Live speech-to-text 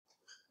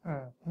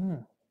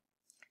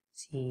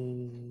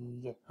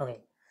Sige.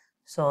 Okay.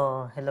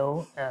 So,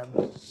 hello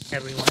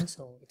everyone.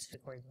 So, it's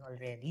recording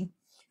already.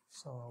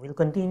 So, we'll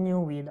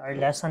continue with our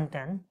lesson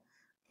 10.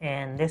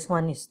 And this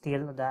one is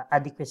still the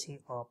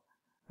adequacy of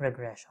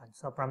regression.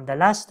 So, from the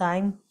last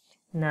time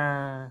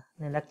na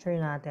lecture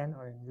natin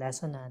or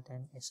lesson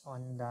natin is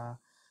on the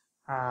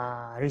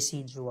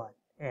residual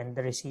and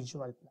the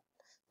residual plot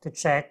to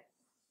check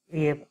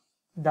if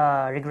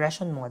the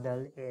regression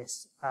model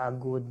is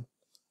good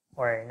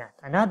or not.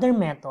 Another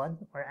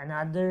method or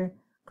another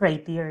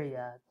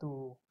criteria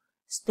to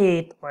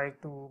state or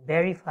to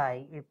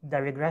verify if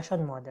the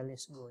regression model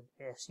is good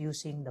is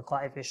using the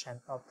coefficient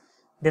of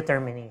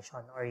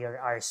determination or your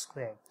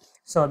R-squared.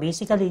 So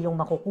basically, yung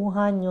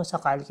makukuha nyo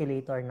sa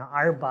calculator na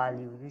R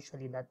value,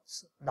 usually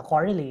that's the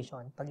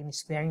correlation. Pag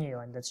in-square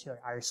nyo yun, that's your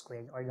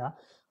R-squared or the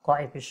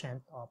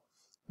coefficient of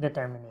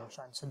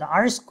determination. So the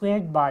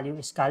R-squared value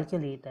is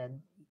calculated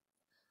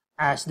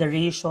as the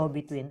ratio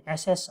between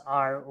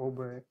SSR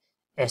over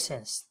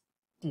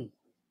SST.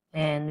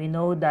 And we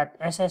know that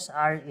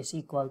SSR is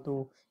equal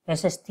to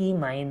SST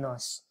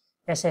minus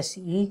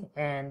SSE,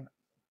 and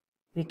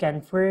we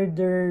can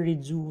further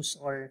reduce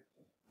or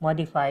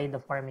modify the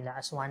formula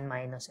as 1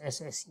 minus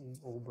SSE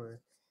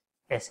over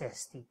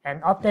SST.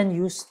 And often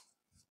use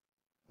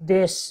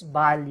this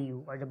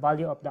value or the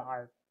value of the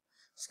R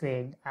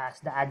squared as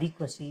the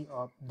adequacy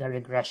of the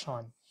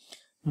regression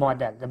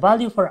model. The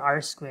value for R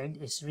squared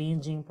is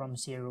ranging from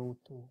 0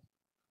 to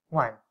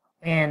 1.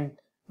 And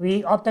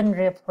we often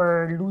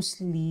refer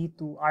loosely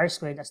to R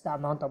squared as the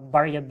amount of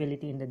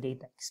variability in the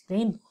data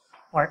explained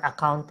or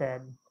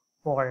accounted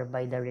for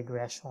by the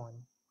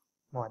regression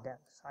model.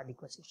 So,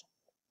 adequacy.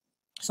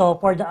 So,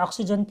 for the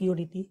oxygen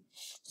purity,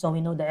 so we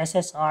know the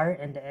SSR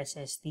and the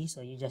SST. So,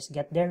 you just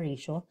get their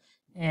ratio.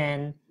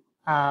 And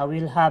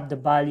we'll have the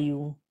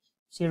value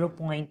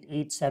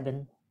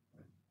 0.877.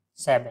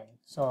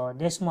 So,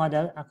 this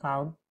model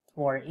accounts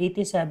for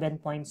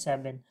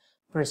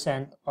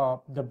 87.7%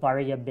 of the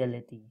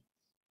variability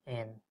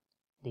in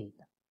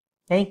data.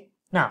 Okay?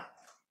 Now,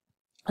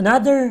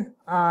 another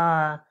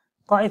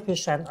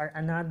coefficient or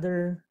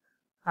another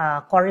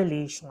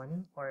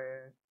correlation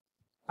or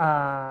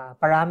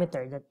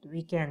parameter that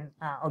we can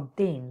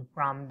obtain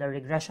from the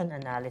regression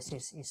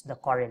analysis is the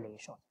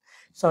correlation.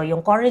 So,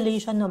 yung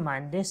correlation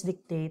naman, this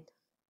dictate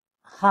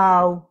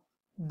how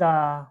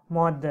the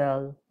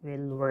model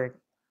will work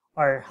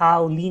or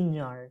how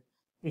linear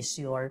is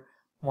your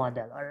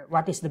model or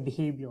what is the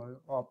behavior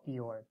of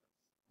your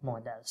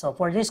model. So,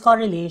 for this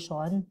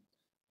correlation,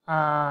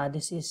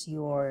 this is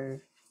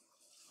your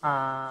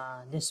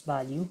this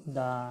value,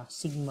 the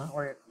sigma,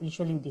 or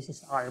usually this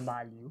is R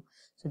value.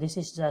 So, this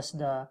is just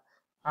the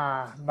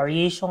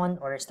variation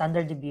or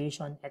standard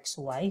deviation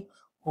xy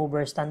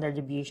over standard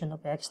deviation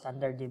of x,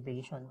 standard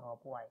deviation of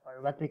y,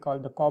 or what we call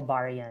the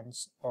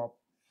covariance of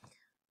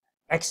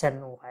x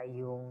and y,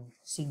 yung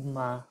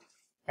sigma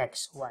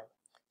xy.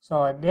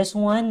 So, this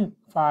one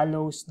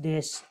follows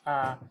this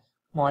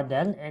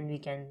model, and we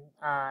can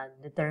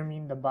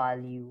determine the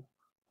value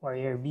for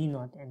your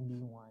B0 and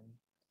B1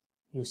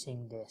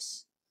 using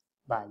this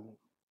value.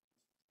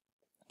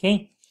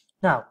 Okay,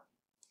 now,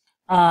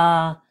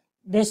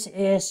 this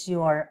is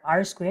your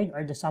R squared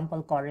or the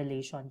sample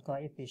correlation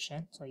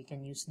coefficient. So, you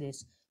can use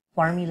this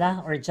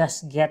formula or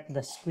just get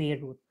the square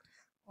root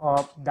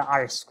of the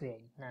R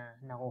squared na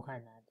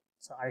nakuha natin.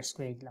 So, R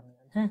squared lang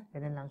yun.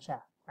 Ganun lang siya.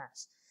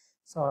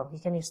 So, you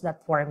can use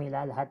that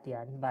formula, lahat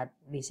yan. But,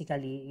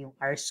 basically, yung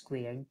R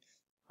squared,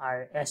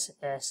 R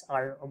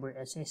SSR over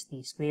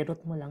SST, square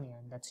root mo lang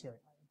yan. That's your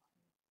R.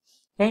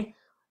 Okay?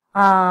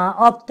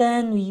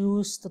 Often, we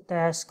use to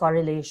test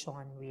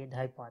correlation with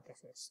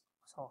hypothesis.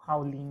 So,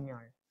 how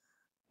linear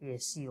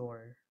is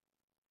your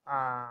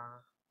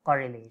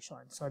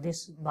correlation? So,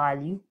 this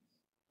value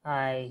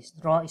is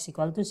rho is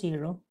equal to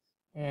 0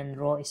 and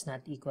rho is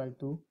not equal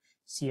to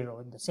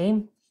 0. The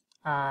same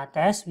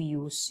test, we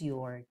use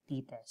your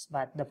t-test.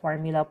 But the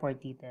formula for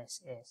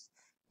t-test is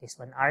this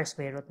one, r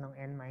square root ng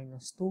n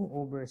minus 2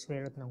 over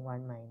square root ng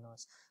 1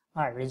 minus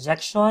r.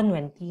 Rejection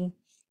when t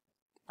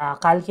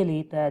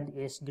calculated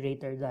is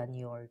greater than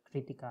your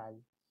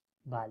critical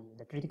value.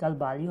 The critical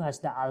value has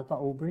the alpha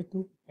over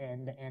 2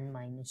 and the n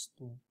minus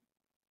 2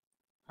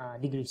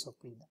 degrees of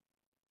freedom.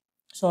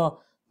 So,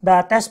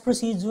 the test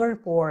procedure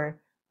for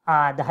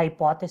the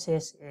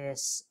hypothesis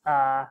is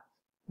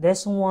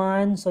this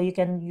one. So, you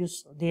can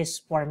use this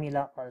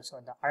formula also.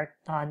 The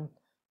arctan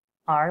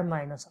r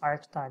minus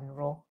arctan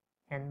rho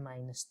n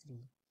minus 3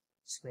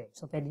 squared.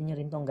 So, pwede nyo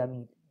rin itong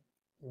gamitin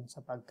dun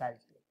sa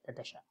pag-calculate.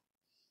 Ito siya.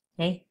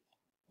 Okay?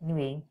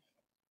 Anyway,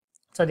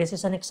 so this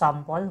is an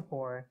example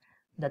for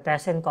the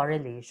test and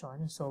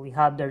correlation. So, we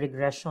have the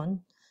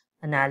regression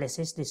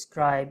analysis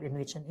described in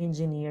which an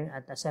engineer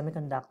at a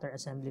semiconductor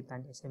assembly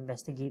plant is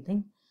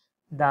investigating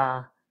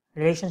the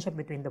relationship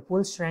between the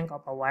full strength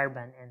of a wire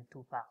band and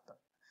two factors.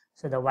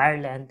 So, the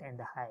wire length and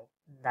the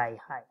die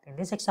height. In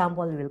this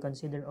example, we will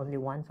consider only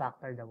one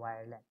factor, the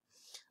wire length.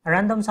 A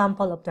random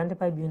sample of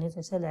 25 units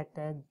is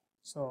selected.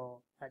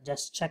 So,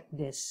 just check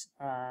this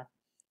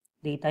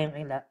data yung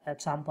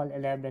example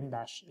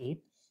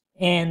 11-8.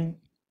 And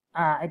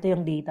ito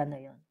yung data na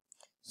yon.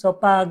 So,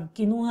 pag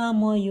kinuha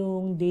mo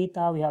yung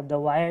data, we have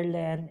the wire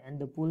length and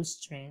the pull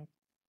strength.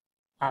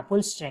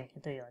 Pull strength,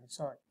 ito yon.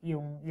 So,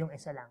 yung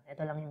isa lang.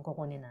 Ito lang yung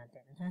kukunin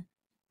natin. Ha?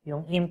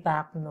 Yung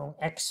impact ng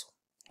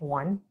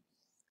X1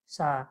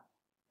 sa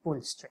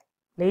pull strength.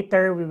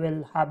 Later, we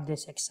will have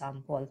this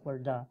example for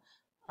the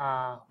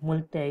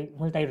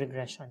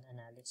multi-regression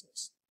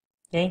analysis.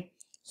 Okay?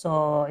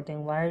 So, ito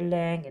yung wire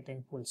length, ito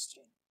yung pull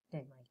strength.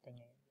 Okay, makikita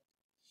nyo yun.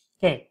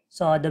 Okay,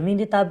 so the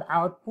Minitab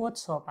output,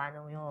 so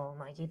paano nyo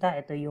makikita?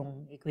 Ito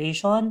yung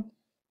equation,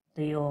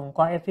 ito yung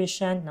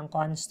coefficient ng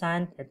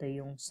constant, ito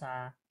yung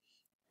sa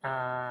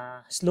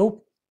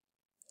slope,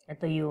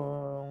 ito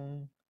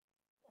yung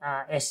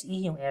SE,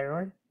 yung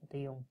error, ito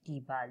yung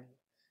t-value.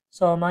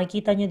 So,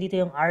 makikita nyo dito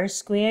yung R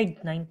squared,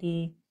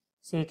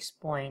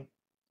 96.4%.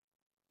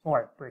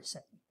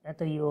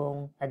 Ito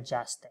yung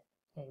adjusted.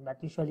 Okay,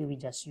 but usually we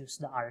just use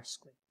the R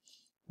squared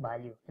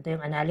value. Ito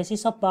yung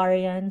analysis of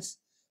variance.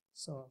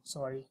 So,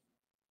 sorry.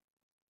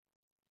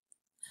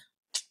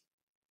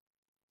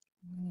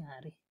 Ano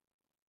nangyari?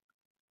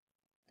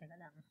 Teka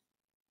lang.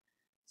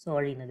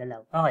 Sorry,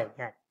 nagalaw. Okay,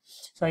 yan.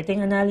 So, ito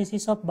yung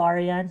analysis of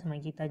variance.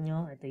 Makikita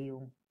nyo, ito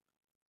yung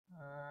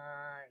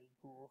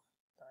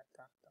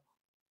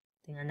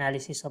ito yung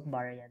analysis of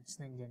variance.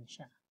 Nandyan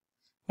siya.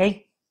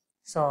 Okay?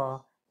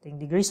 So, ito yung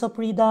degrees of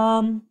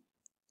freedom.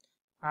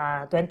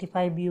 25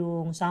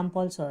 yung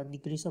sample. So,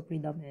 degrees of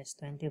freedom is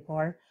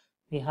 24.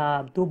 We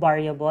have 2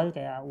 variable,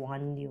 kaya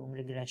 1 yung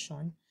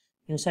regression.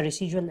 Yung sa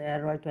residual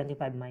error, 25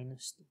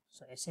 minus 2.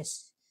 So,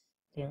 SS.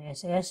 Ito yung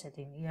SS,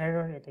 ito yung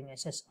error, ito yung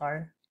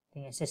SSR, ito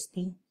yung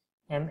SST,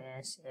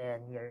 MS,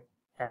 and your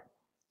F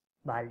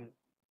value.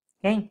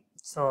 Okay?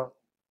 So,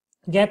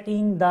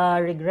 getting the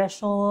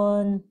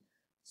regression.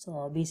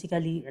 So,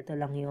 basically, ito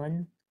lang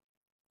yun.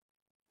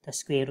 The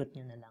square root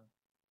nyo na lang.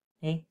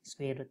 Okay?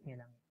 Square root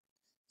nyo lang.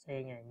 So,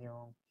 yan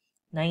yung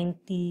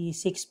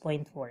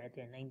 96.4. Ito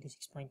yan,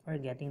 96.4,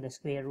 getting the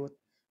square root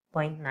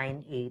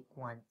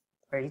 0.981.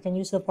 Or you can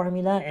use the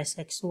formula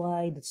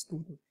SXY, that's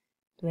 20,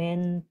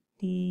 27.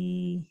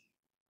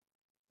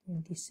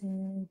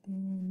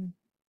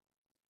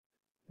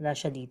 Wala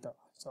siya dito.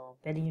 So,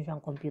 pwede nyo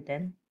siyang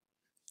computein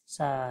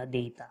sa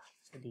data.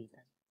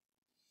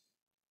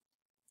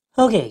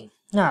 Okay,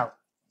 now,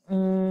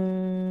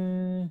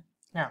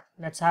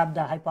 let's have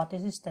the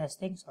hypothesis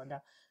testing. So,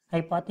 the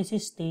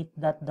hypothesis state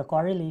that the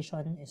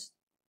correlation is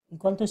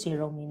equal to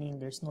 0, meaning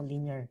there's no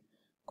linear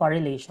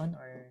correlation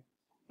or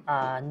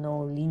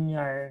no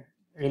linear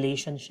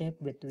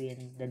relationship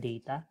between the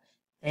data.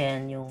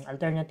 And yung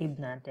alternative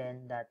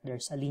natin that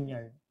there's a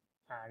linear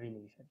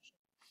relationship.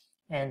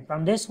 And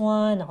from this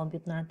one,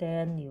 na-compute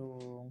natin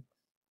yung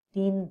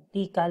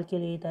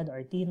T-calculated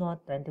or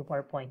T-naught,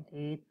 24.8,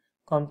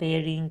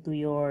 comparing to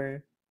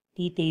your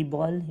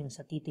T-table, yung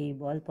sa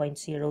T-table,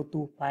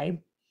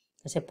 0.025.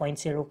 Kasi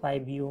 0.05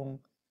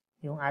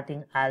 yung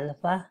ating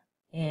alpha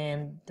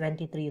and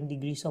 23 yung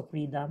degrees of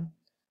freedom.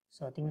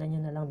 So, tingnan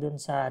nyo na lang dun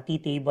sa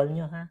T-table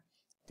nyo, ha?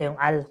 Ito yung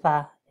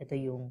alpha, ito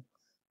yung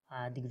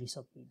degrees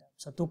of freedom.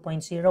 So,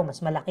 2.0,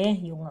 mas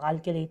malaki yung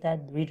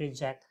calculated, we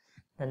reject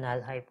the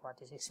null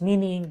hypothesis,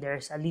 meaning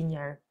there's a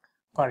linear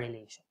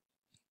correlation.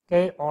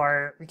 Okay,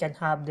 or we can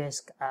have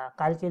this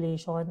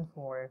calculation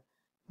for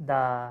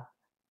the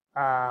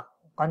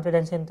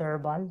confidence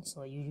interval.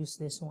 So, you use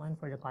this one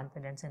for the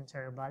confidence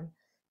interval.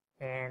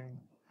 And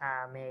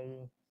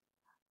may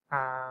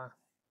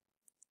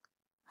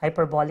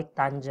hyperbolic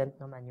tangent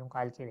naman yung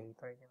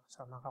calculator nyo.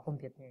 So,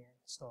 makakompute nyo yan.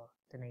 So,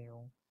 ito na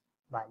yung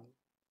value.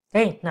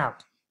 Okay, now,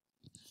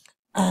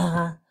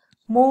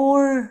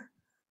 more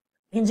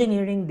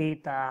engineering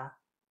data,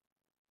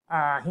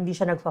 hindi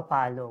siya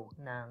nagpa-follow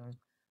ng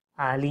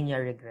linear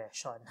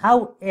regression.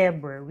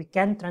 However, we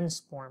can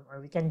transform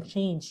or we can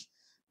change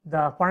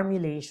the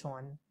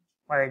formulation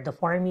or the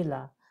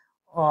formula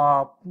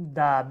of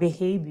the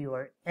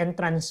behavior and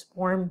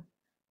transform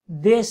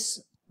this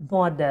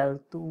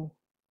model to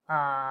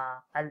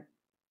a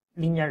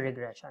linear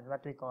regression,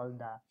 what we call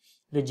the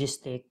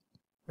logistic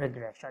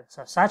regression.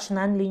 So, such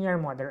non-linear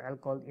model are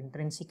called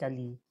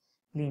intrinsically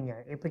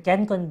linear. If we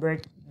can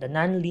convert the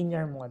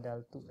non-linear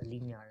model to a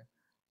linear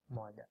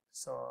model.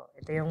 So,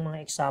 ito yung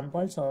mga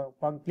example. So,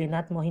 pag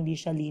plinat mo, hindi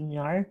siya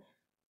linear.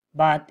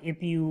 But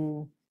if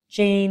you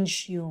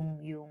change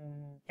yung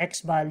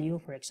x value,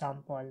 for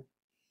example,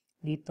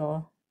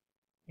 dito,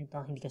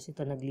 hindi kasi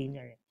ito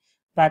nag-linear.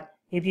 But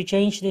if you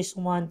change this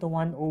one to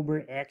 1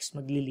 over x,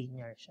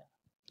 magli-linear siya.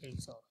 Okay,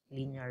 so,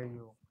 linear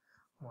yung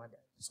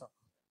model. So,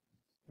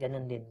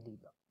 ganun din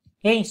dito.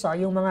 Okay, so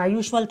yung mga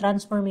usual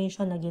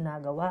transformation na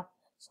ginagawa.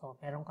 So,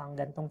 meron kang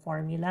gantong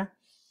formula.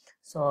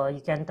 So, you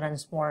can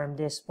transform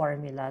this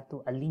formula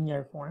to a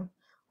linear form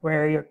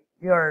where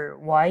your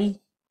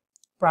y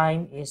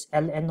prime is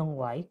ln ng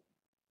y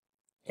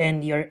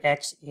and your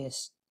x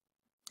is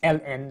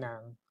ln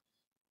ng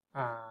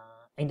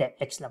hindi,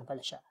 x lang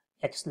pala siya.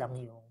 X lang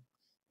yung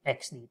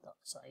x dito.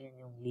 So, ayan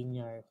yung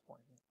linear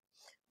form.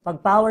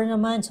 Pag power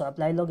naman, so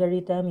apply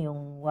logarithm,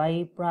 yung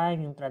y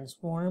prime, yung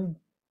transform,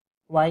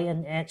 y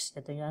and x,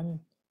 ito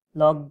yan,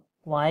 log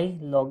y,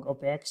 log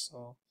of x,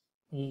 so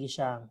magiging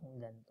siyang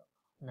ganito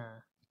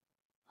na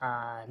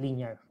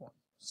linear form.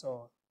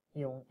 So,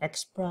 yung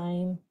x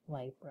prime,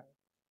 y prime.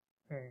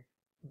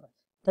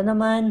 Ito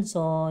naman,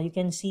 so you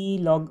can see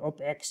log of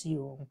x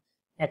yung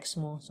x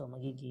mo, so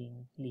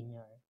magiging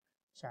linear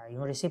siya.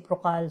 Yung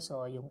reciprocal,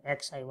 so yung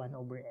x ay 1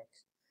 over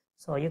x.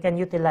 So you can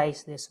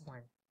utilize this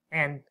one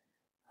and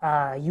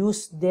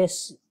use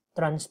this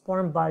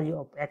transform value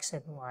of x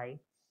and y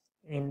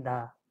in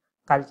the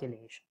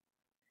calculation.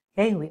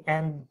 Okay, we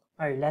end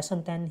our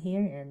lesson 10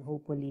 here and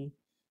hopefully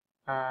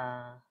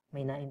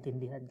may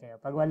naintindihan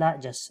kayo. Pag wala,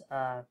 just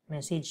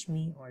message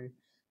me or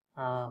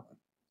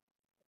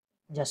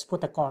just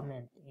put a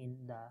comment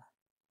in the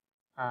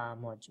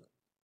module.